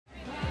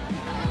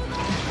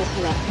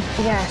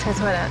Yeah, it's going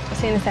to the toilet. I'll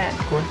see you in a sec.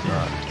 Go on.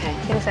 Right. Okay,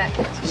 see you in a sec.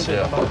 See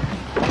ya.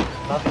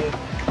 Love you.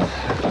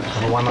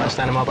 Have a one night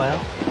stand in Marbella?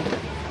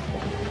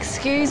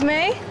 Excuse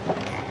me?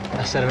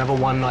 I said another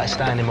one night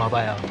stand in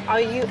Marbella.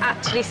 Are you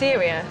actually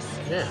serious?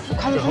 Yeah.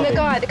 Come from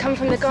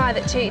the guy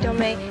that cheated on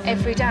me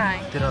every day.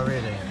 Did I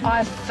really?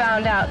 I've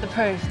found out the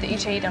proof that you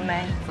cheated on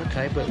me.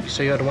 Okay, but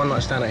so you had a one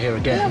night stand out here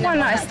again? You had one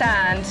night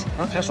stand.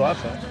 Okay, that's what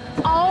I've heard.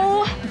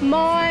 Oh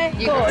my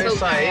God.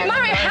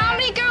 Mary, how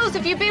many girls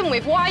have you been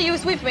with while you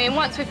was with me and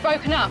once we've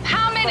broken up?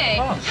 How many?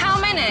 How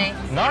many?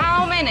 No.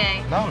 How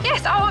many? None.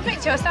 Yes, I'll admit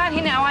to you, I stand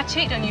here now, I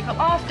cheated on you, but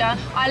after,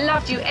 I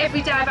loved you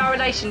every day of our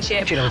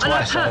relationship. Cheated on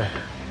twice, though.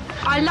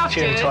 I loved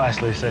you. Cheated twice,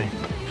 Lucy.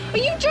 Are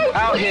you joking?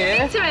 Out what here, you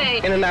did to me?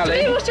 in an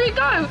alley. Should we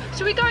go?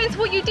 Should we go into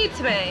what you did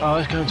to me? Oh,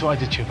 let's go into what I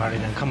did to you, Barry,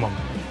 then. Come on.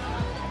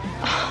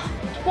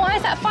 Why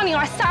is that funny?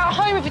 I sat at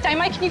home every day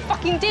making you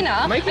fucking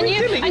dinner. Making me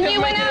dinner?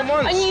 You went out.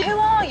 once. Who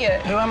are you?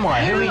 Who am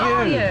I? Who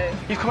are you? You?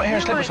 You come out here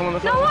and sleep with someone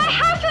on the floor. No, I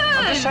haven't.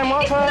 I'm just saying what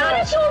I've It's none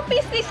heard. of your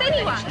business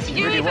anyway.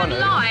 You really even want to.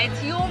 lied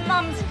to your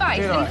mum's face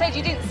Did and I? said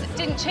you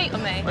didn't cheat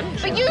on me.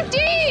 But you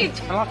did.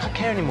 I don't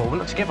care anymore. We're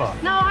not together.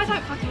 No, I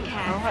don't fucking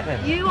care. All right,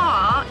 then. You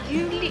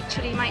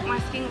literally make my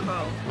skin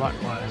crawl.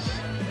 Likewise.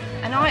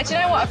 And do you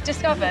know what I've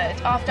discovered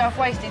after I've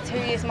wasted 2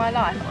 years of my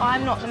life?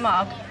 I'm not the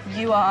mug.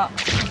 You are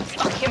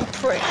fucking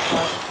proof.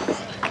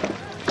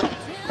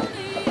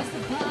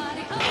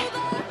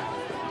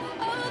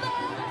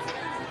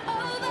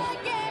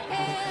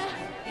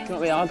 You know what I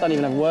mean? I don't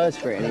even have words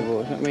for it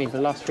anymore. You know what I mean? For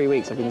the last 3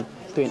 weeks, I've been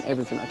doing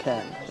everything I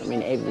can. I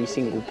mean, every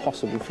single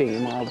possible thing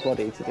in my whole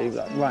body to do,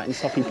 like writing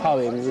soppy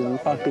poems and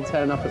fucking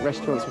turning up at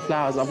restaurants with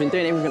flowers. I've been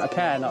doing everything I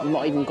can. I've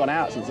not even gone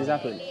out since this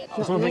happened.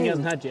 That's one thing he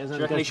hasn't had yet. Do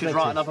you reckon he should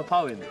write another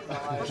poem?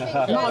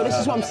 No, this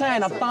is what I'm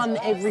saying. I've done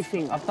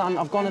everything. I've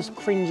gone as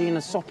cringy and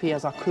as soppy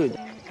as I could.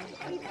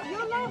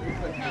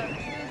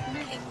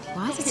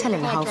 Why is he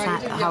telling the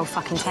whole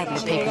fucking table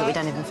of people that we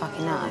don't even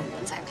fucking know?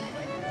 Exactly.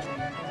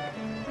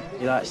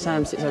 Like,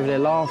 Sam sits over there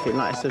laughing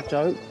like it's a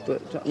joke, but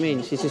do you know what I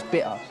mean? She's just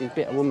bitter. She's a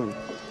bitter woman.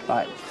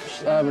 Like,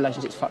 her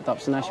relationship's fucked up,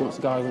 so now she wants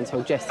to go over and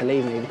tell Jess to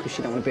leave me because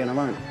she don't want to be on her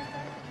own.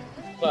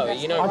 Well,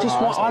 you know... I just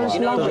love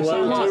her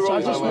so much.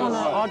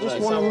 I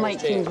just want to make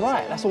things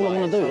right. That's all I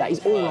want to do. That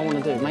is all I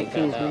want to do, make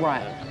things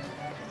right.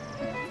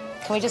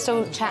 Can we just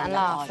all chat and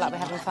laugh like we're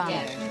having fun?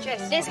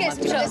 Let's get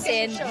some shots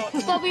in.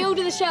 But we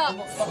order the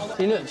shots.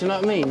 Do you know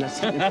what I mean? Let's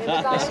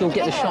go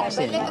get the shots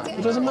in.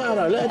 It doesn't matter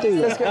though, let her do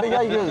that. Let's get the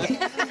Jaegers.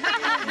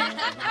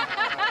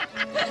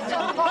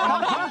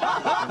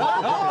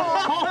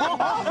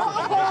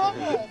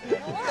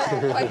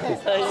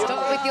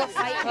 Stop with your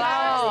fake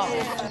laugh.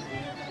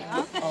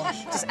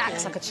 Just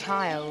acts like a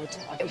child.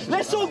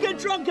 Let's all get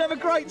drunk and have a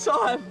great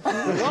time!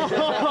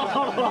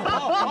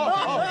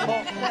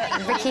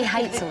 Ricky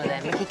hates all of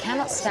them. Ricky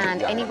cannot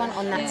stand anyone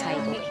on that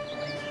table.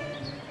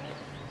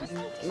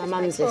 My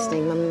mum's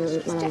listening. My mum's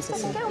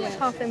listening. Get on with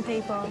half them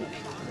people.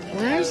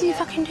 Where is he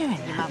fucking doing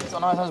that? I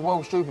know it sounds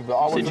well stupid, but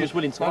I was just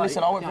willing to wait.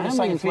 Listen, I went for the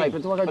same thing.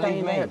 But do I go believe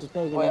down me. there, just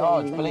begging, Wait,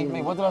 begging, believe begging?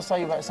 me. What did I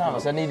say about Sam? I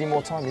said, I need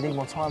more time. You need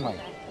more time, mate.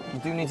 You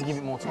do need to give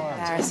it more time.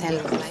 Embarrassing.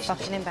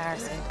 Fucking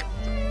embarrassing.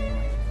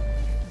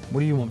 What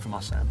do you want from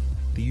us, Sam?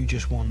 Do you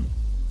just want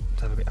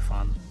to have a bit of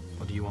fun,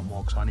 or do you want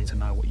more? Because I need to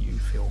know what you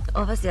feel.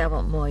 Obviously, I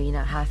want more, you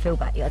know, how I feel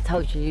about you. I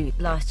told you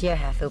last year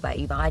how I feel about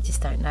you, but I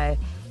just don't know,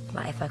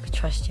 like, if I could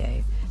trust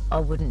you. I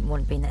wouldn't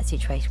want to be in that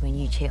situation when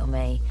you cheat on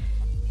me.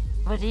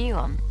 What do you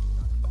want?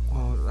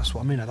 Well, that's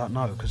what I mean. I don't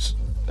know, because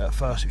at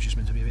first it was just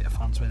meant to be a bit of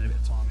fun, spending a bit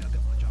of time. I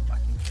didn't want to jump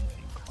back into anything.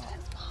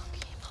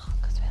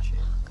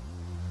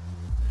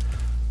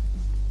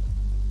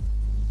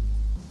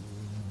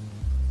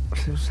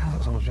 It sounds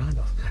like someone's behind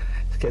us.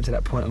 It's getting to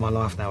that point in my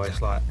life now where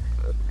it's like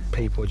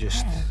people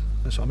just... Yeah.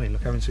 That's what I mean.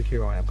 Look how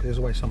insecure I am, because there's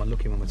always someone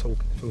looking when we're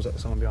talking. It feels like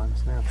there's someone behind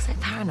us now. It's like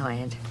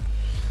paranoid.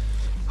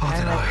 I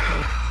don't know.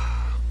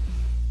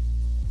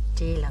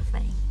 Do you love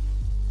me?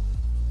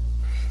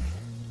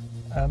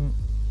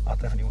 I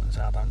definitely wouldn't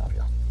say I don't love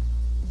you.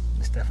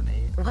 It's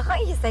definitely... Why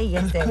can't you say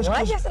yes then?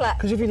 Why do you have to like...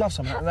 Because if you love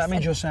someone, that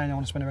means you're saying I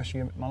want to spend the rest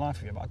of my life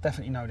with you, but I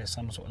definitely know there's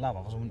some sort of love,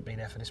 otherwise I wouldn't be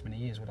there for this many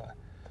years, would I?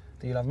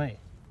 Do you love me?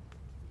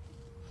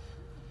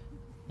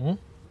 Hmm?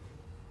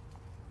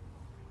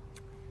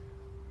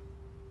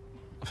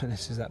 I think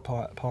this is that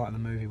part of the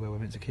movie where we're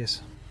meant to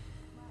kiss.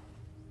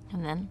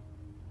 And then?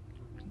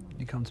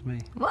 You come to me.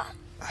 What?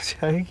 I'm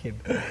joking.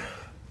 I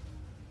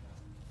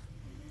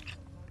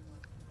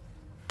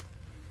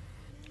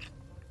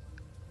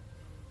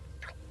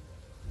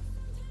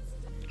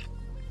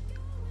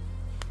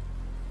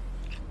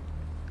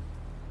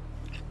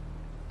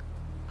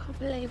can't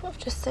believe what I've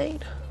just seen.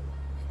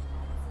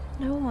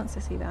 No one wants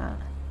to see that.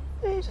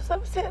 He just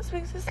upsets me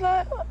because it's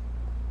like,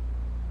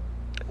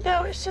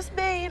 no, it's just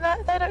me,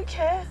 like, they don't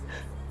care.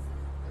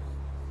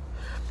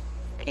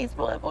 He's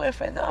my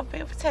boyfriend that I've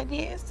been for 10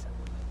 years.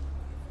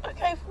 I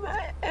gave him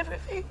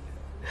everything,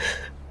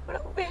 but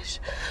I wish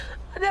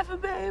I never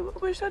met him. I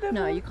wish I never...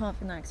 No, you can't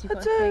think that, because you've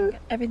got I to do. think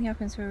everything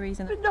happens for a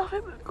reason. But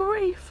nothing but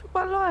grief in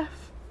my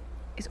life.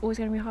 it's always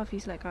going to be hard for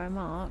you to let go of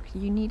Mark.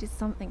 You needed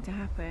something to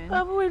happen.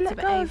 I've already let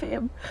go of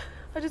him.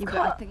 I just can't.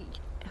 I think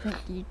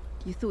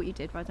you thought you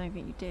did, but I don't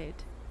think you did.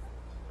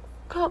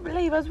 Can't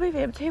believe I was with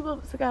him 2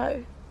 months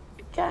ago.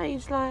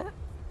 Engaged, like.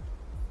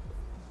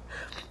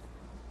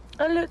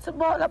 I looked at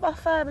Mark like my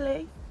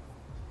family.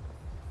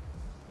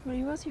 Well,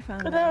 he was your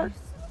family. And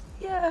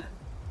yeah.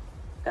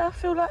 I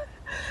feel like.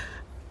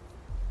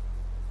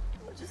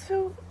 I just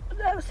feel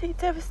absolutely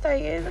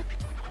devastated.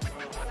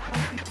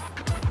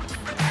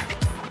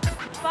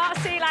 But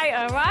see you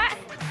later, right?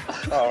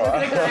 All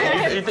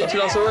right. You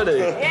ditching us already?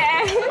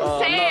 Yeah.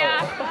 See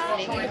ya.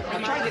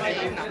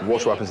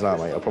 Watch what happens now,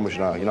 mate. I promise you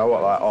now. You know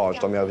what? Like, oh,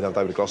 just done me over the other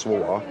day with a glass of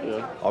water.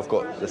 Yeah. I've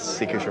got the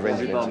sickest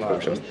revenge in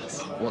tonight.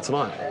 What,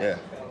 tonight? Yeah.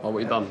 Oh,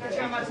 what you done?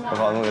 I'm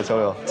not going to tell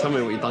you. Tell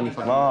me what you done, you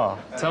fucking... Nah.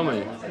 Tell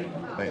me.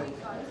 Mate.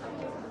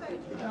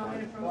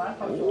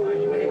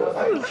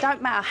 It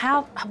don't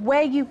matter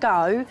where you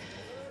go,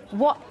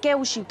 what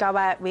girls you go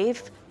out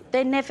with,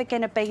 they're never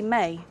going to be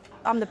me.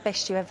 I'm the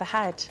best you ever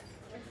had.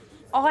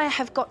 I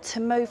have got to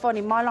move on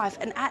in my life,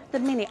 and at the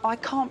minute, I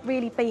can't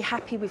really be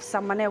happy with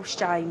someone else,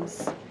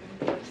 James.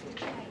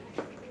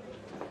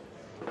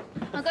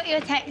 I got you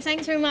a text.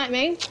 Thanks for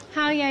reminding me.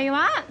 How are you? You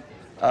alright?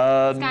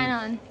 What's going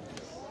on?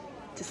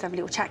 Just have a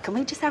little chat. Can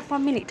we just have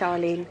 1 minute,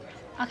 darling?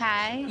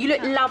 Okay. You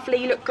look lovely,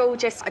 you look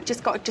gorgeous. I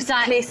just got to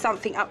clear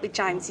something up with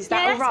James. Is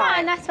that all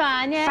right? That's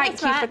fine, yeah.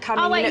 Thank you for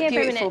coming. I'll wait you look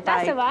here beautiful, for a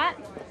minute. babe. That's all right.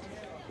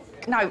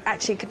 No,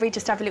 actually, could we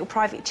just have a little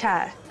private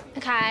chat?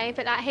 Okay,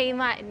 but like he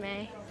invited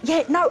me.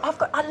 Yeah, no,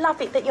 I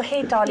love it that you're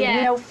here, darling. Yeah,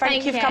 you know,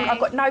 thank you for coming. I've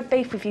got no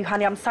beef with you,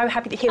 honey. I'm so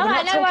happy to hear. All We're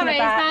right, not no talking worries,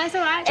 about no, it's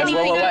all right.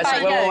 anything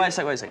about you. Wait a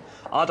second.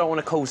 I don't want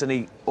to cause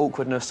any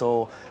awkwardness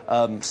or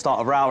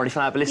start a row or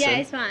anything like that, but listen. Yeah,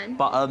 it's fine.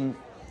 But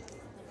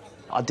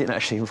I didn't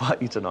actually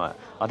invite you tonight.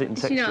 I didn't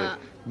text you.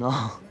 No.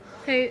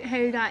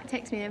 Who like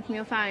texted me then from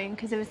your phone?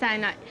 Because they were saying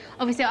like,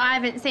 obviously I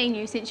haven't seen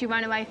you since you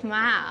ran away from my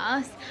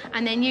house,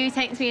 and then you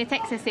text me a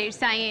text message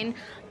saying,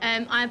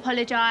 I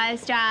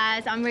apologise,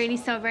 Jazz, I'm really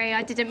sorry,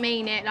 I didn't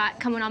mean it, like,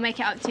 come on, I'll make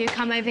it up to you,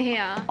 come over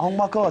here. Oh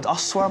my God, I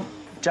swear,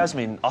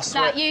 Jasmine, I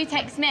swear. Like, you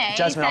text me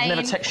Jasmine, saying... I've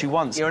never texted you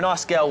once. You're a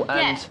nice girl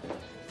and...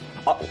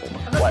 Yeah.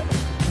 Wait.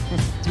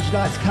 Would you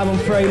like to come on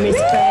through, Miss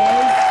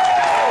Bears?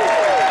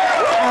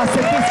 Our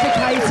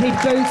sophisticated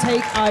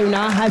boutique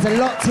owner has a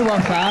lot to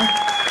offer.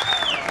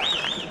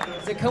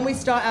 So can we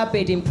start our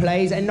bidding,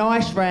 please? A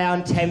nice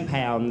round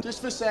 £10.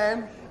 Just for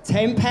Sam.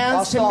 £10 to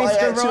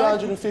Mr. Wright.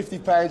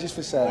 £250 just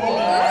for Sam.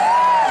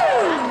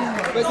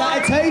 Was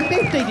that a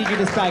 250 did you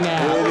just bang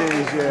out? It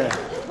is, yeah.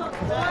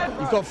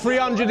 You've got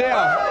 300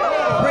 here.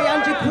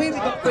 300 quid,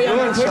 we've got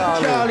 300 quid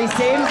for Charlie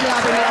Sims.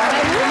 Loving it.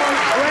 Come on,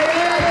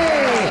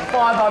 ready?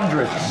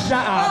 500.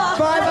 Shut up.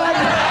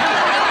 500.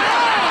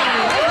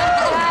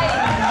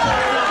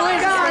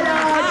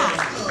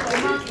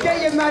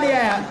 Get your money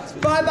out.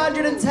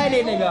 510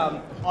 in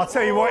them. I'll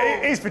tell you what,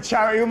 it is for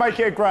charity. We'll make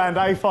it £1,000,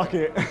 eh? Fuck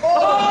it. That's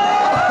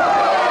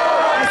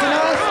a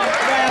nice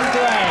round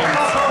grand.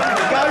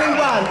 Going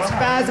once,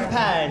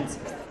 £1,000.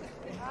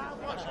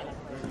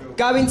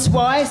 Going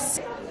twice.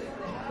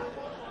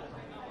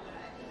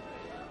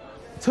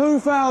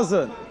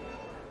 2,000.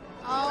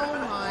 Oh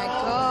my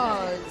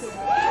God.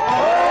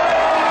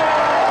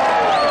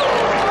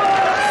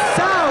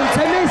 Sold to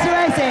Mr.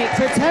 Essex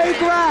for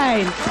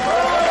 £2,000.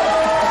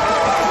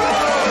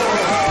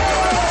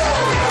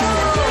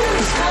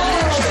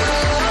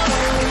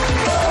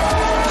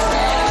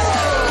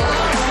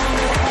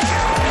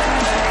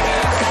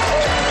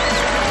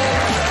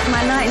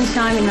 My knight in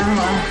shining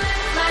armour.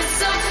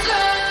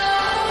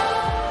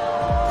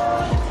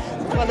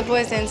 What are the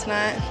boys doing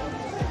tonight?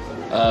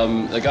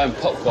 They're going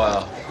pop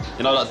choir.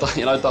 You know, like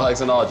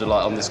Dykes and Arj are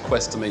like on this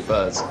quest to meet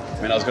birds.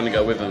 I mean, I was going to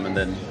go with them, and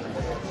then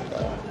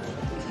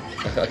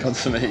I come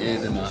to meet you,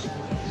 didn't I?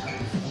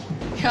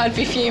 Yeah, I'd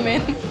be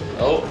fuming.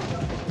 Oh.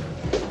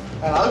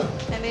 Hello.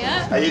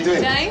 Elliot. How you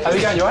doing? James. How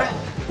you going? You alright?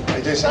 How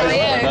you doing, Sam? How are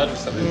you?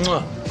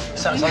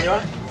 Sam, you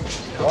alright?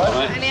 All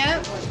right, mate.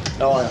 Elliot.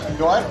 How are you?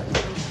 You alright?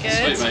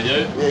 Good. Sweet, mate, you?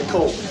 Yeah,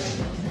 cool.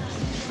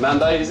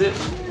 Monday, is it?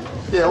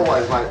 Yeah,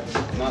 always, mate.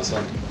 Nice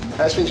one.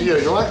 How's things for you?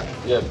 You alright?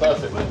 Yeah,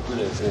 perfect, mate.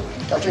 Brilliant, yeah.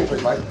 Go drink,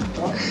 please, mate.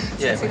 All right?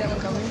 Yeah. See that one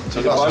coming. I'm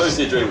going to buy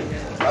Lucy a drink.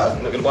 Huh?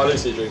 I'm not going to buy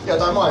Lucy a drink. Yeah,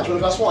 don't mind. Do you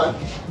want a glass of wine?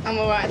 I'm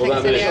all right, What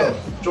thanks, about me? Elliot.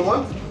 Do you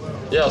want one?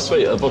 Yeah,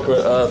 sweet. A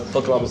vodka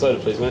rum and soda,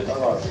 please, mate.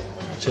 All right.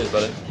 Cheers,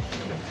 buddy.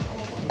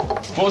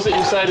 What was it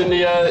you said in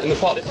the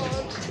pot?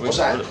 What's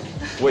that?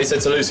 What you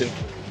said to Lucy?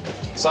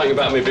 Something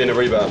about me being a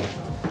rebound.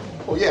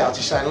 Well, yeah, I was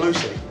just saying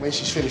Lucy. When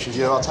she's finished with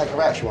you, I'll take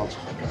her out if she wants.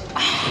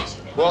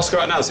 Well, ask her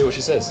out now, see what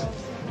she says.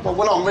 Well,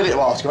 when I'm ready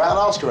to ask her out,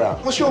 I'll ask her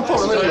out. What's your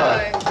problem,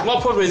 anyway? My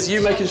problem is you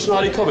making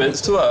snidey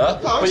comments to her,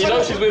 but you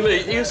know she's with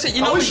me.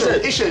 You know what she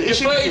said. Is she?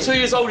 You're 32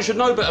 years old, you should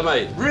know better,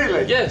 mate.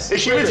 Really? Yes.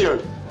 Is she with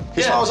you?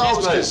 As far as I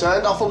was mate.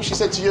 concerned, I thought she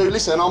said to you,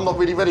 listen, I'm not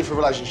really ready for a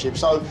relationship,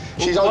 so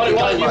she's open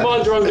Why don't you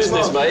mind your own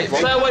business, mate?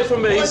 Stay away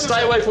from me,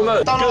 stay away from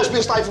her. Don't ask me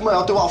to stay from her,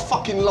 I'll do what I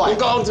fucking like.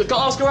 Well, go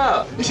ask her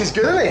out. This is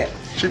good, isn't it?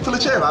 Should we pull a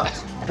chair up?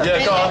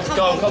 Yeah, go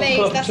on, come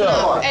please, that's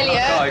enough.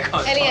 Elliot, Go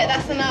on. Elliot,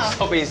 that's enough.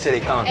 Stop being silly,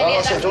 come on.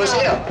 Elliot, that's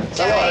enough.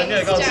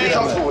 Yeah, go on, Joey,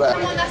 comfortable there.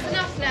 come on, that's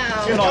enough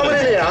now. You're coming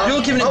in here.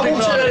 You're giving it I big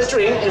walked in bananas. a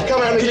drink, you've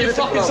come out and Can given you it big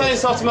fucking say bananas.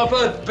 stuff to my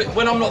bird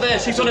when I'm not there?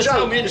 She's gonna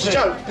tell me It's a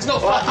anything. joke. It's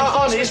not fucking funny.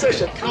 Answer this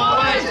question. Go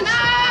away.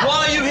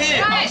 Why are you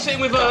here? I'm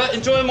sitting with her,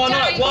 enjoying my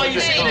night. Why are you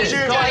sitting Did you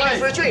here? go Go out away.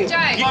 for a drink?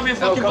 You buy me a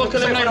fucking vodka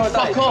lemonade and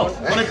fuck off.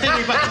 I want to dig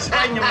you back to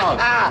Spain, you mug.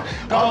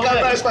 I'll go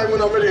back to Spain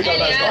when I'm ready to go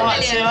back to Spain.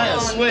 Alright, see you later,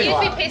 sweet.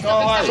 You'd be pissed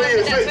off if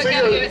someone said that to a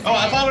girl you were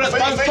Alright, if I would have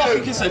don't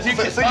fucking kiss her. If you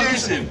kiss her,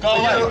 kiss him. Go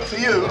away. For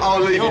you,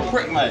 I'll leave You're a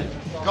prick, mate.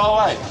 Go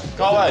away.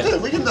 Go away.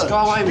 We can do. Go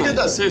away, We mate.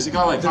 can do. Seriously, go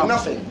away. Do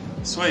nothing.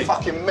 Sweet.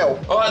 Fucking melt.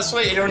 Alright,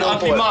 sweet. You're an Little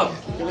ugly boy. mug.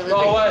 Go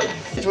away.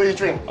 Enjoy your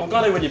drink. I'm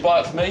gonna when you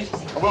buy it for me.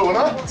 I will, won't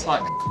I? It's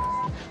like.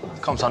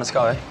 Come on, son, let's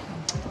go, eh?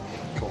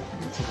 Cool.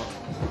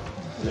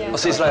 Yeah. I'll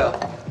see you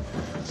later.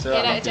 See you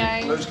later,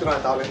 Joe. Luke's good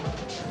night, darling.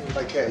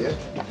 Take care,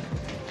 yeah?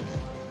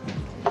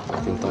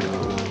 Fucking don't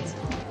know.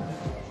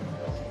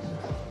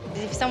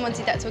 If someone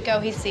did that to a girl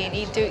he's seen,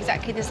 he'd do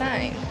exactly the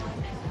same.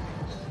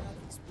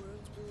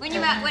 When you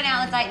went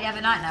out on a date the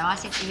other night, though, I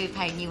said to you who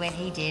paid and you went,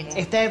 he did.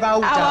 If they're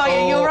older, How are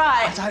you? You're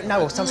right. I don't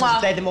know. Or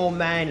sometimes they're the more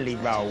manly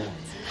role.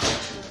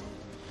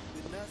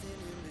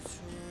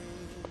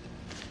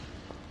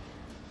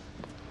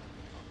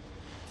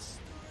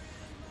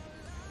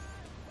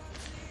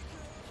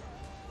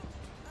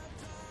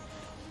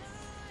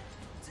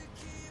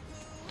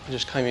 I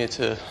just came here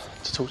to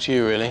talk to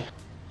you, really.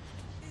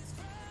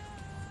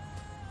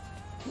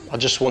 I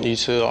just want you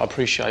to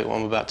appreciate what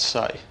I'm about to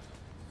say.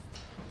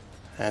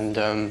 And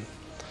I'm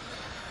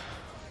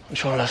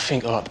trying to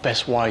think of like, the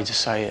best way to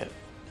say it.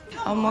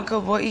 Oh my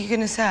God, what are you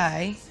gonna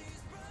say?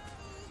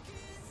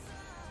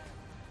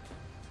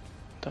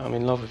 That I'm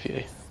in love with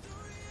you.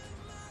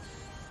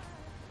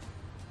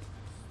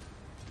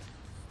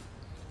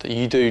 That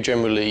you do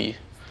generally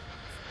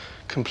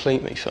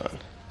complete me, Fern.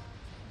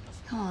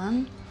 Come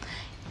on.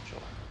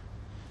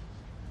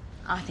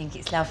 I think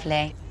it's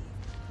lovely.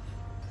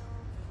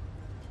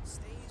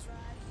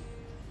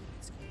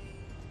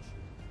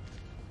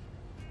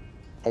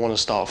 I want to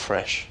start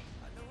fresh.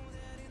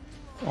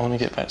 I want to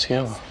get back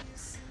together.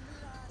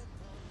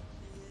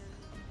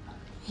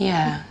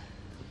 Yeah.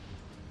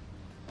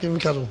 Give him a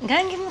cuddle. Go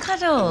and give him a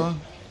cuddle.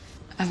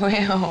 I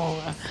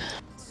will.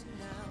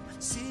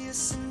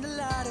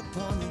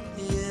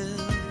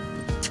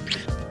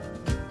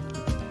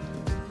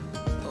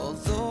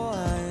 Although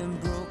I am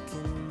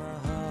broken, my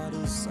heart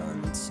is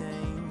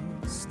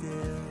unchained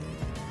still.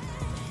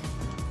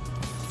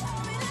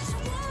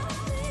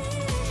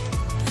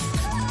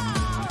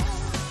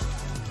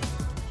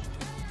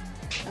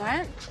 All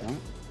right?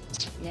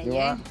 Yeah, You you?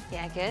 all right?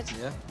 Yeah, good.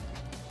 Yeah?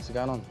 What's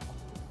going on?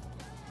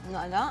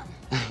 Not a lot.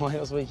 Why are you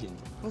not speaking?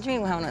 What do you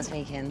mean we're not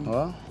speaking?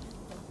 Well,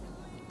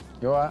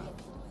 you all right?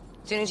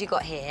 As soon as you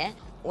got here,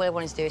 all I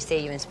wanted to do is see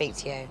you and speak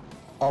to you.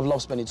 I've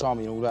loved spending time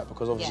with you and all that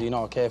because obviously Yeah. you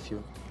know I care for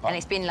you. And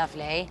it's been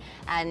lovely.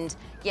 And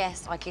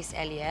yes, I kissed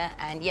Elliot.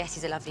 And yes,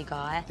 he's a lovely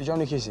guy. Did you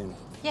only kiss him?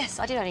 Yes,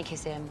 I did only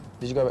kiss him.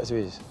 Did you go back to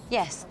his?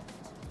 Yes,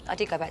 I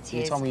did go back to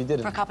You his. told me you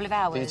didn't. For a couple of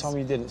hours. You told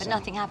me you didn't. But Sam.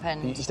 nothing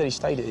happened. You said he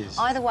stayed at his.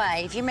 Either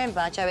way, if you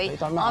remember, Joey, It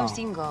don't matter. I'm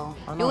single.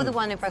 I know. You're the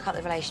one who broke up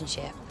the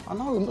relationship. I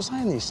know, I'm not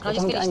saying this. Can I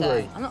Don't just get finish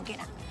angry. though? I'm not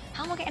getting...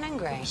 How am I getting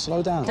angry?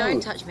 Slow down. Don't No.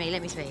 touch me,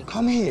 let me speak.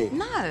 Come here.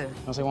 No.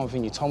 I'll say one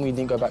thing. You told me you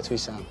didn't go back to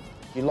his, Sam.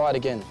 You lied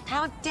again.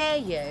 How dare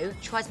you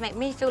try to make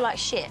me feel like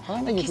shit? I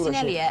don't make you feel Kissing like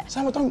shit. Elliot.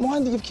 Sam, I don't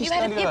mind that you've kissed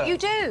Elliot. You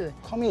do.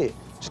 Come here.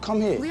 Just come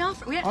here. We don't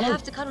I know.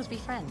 have to cuddle to be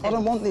friends. I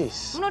don't want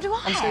this. Well, nor do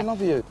I. I'm still in love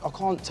with you. I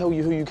can't tell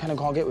you who you can and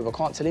can't get with. I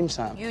can't tell him,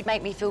 Sam. You'd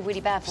make me feel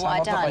really bad for Sam, what I'd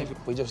I've not done. made-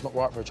 We're just not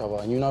right for each other,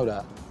 and you know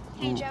that.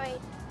 Hey, Joey.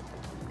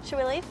 Should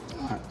we leave?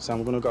 All right, Sam,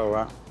 we're gonna go, all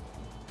right?